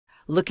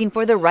Looking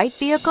for the right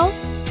vehicle?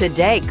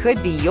 Today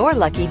could be your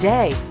lucky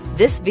day.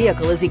 This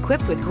vehicle is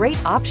equipped with great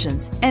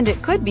options, and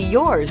it could be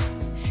yours.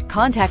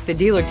 Contact the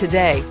dealer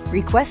today,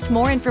 request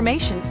more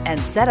information, and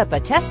set up a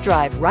test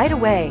drive right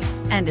away,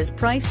 and is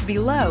priced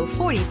below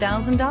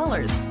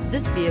 $40,000.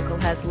 This vehicle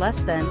has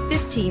less than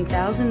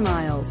 15,000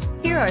 miles.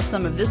 Here are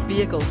some of this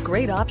vehicle's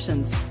great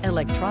options: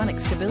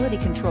 electronic stability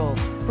control,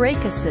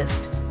 brake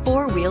assist,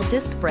 four-wheel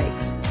disc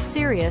brakes,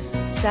 Sirius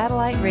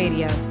satellite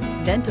radio,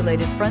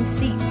 ventilated front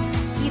seats,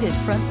 heated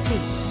front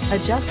seats,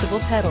 adjustable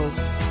pedals,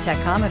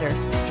 tachometer,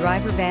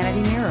 driver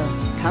vanity mirror,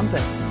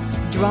 compass.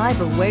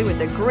 Drive away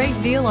with a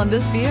great deal on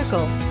this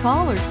vehicle.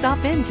 Call or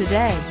stop in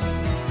today.